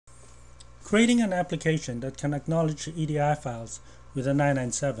Creating an application that can acknowledge EDI files with a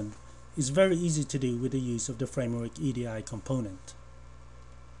 997 is very easy to do with the use of the Framework EDI component.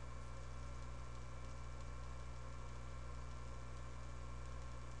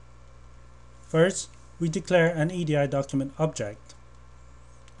 First, we declare an EDI document object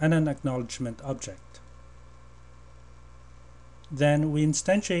and an acknowledgement object. Then we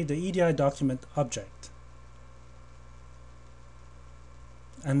instantiate the EDI document object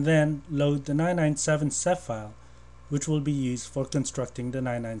and then load the 997 CEF file, which will be used for constructing the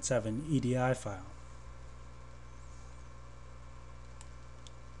 997 EDI file.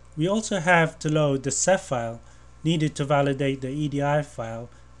 We also have to load the CEF file needed to validate the EDI file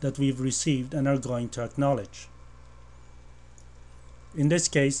that we've received and are going to acknowledge. In this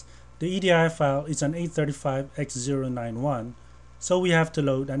case, the EDI file is an 835x091, so we have to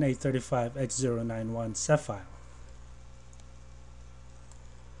load an 835x091 CEF file.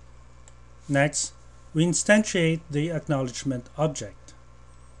 Next, we instantiate the acknowledgement object.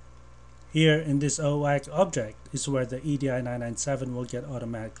 Here in this OAC object is where the EDI 997 will get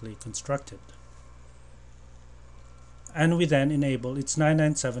automatically constructed. And we then enable its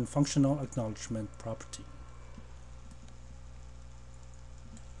 997 functional acknowledgement property.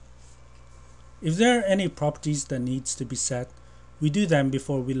 If there are any properties that needs to be set, we do them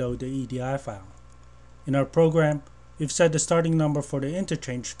before we load the EDI file. In our program, we've set the starting number for the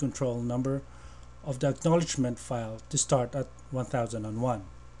interchange control number of the acknowledgement file to start at 1001,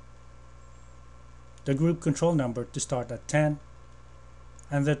 the group control number to start at 10,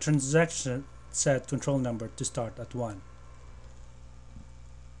 and the transaction set control number to start at 1.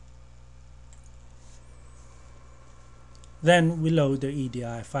 Then we load the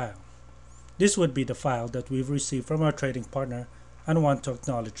EDI file. This would be the file that we've received from our trading partner and want to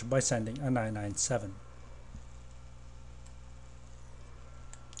acknowledge by sending a 997.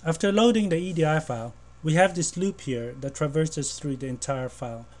 After loading the EDI file, we have this loop here that traverses through the entire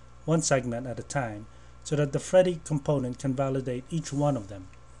file one segment at a time so that the FREDI component can validate each one of them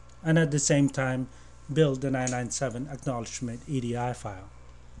and at the same time build the 997 acknowledgement EDI file.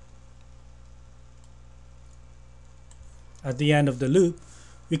 At the end of the loop,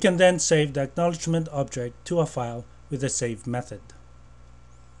 we can then save the acknowledgement object to a file with a save method,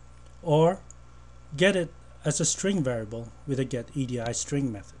 or get it as a string variable with a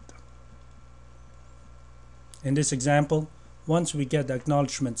getEDI_string method. In this example, once we get the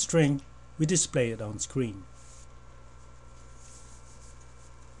acknowledgement string, we display it on screen.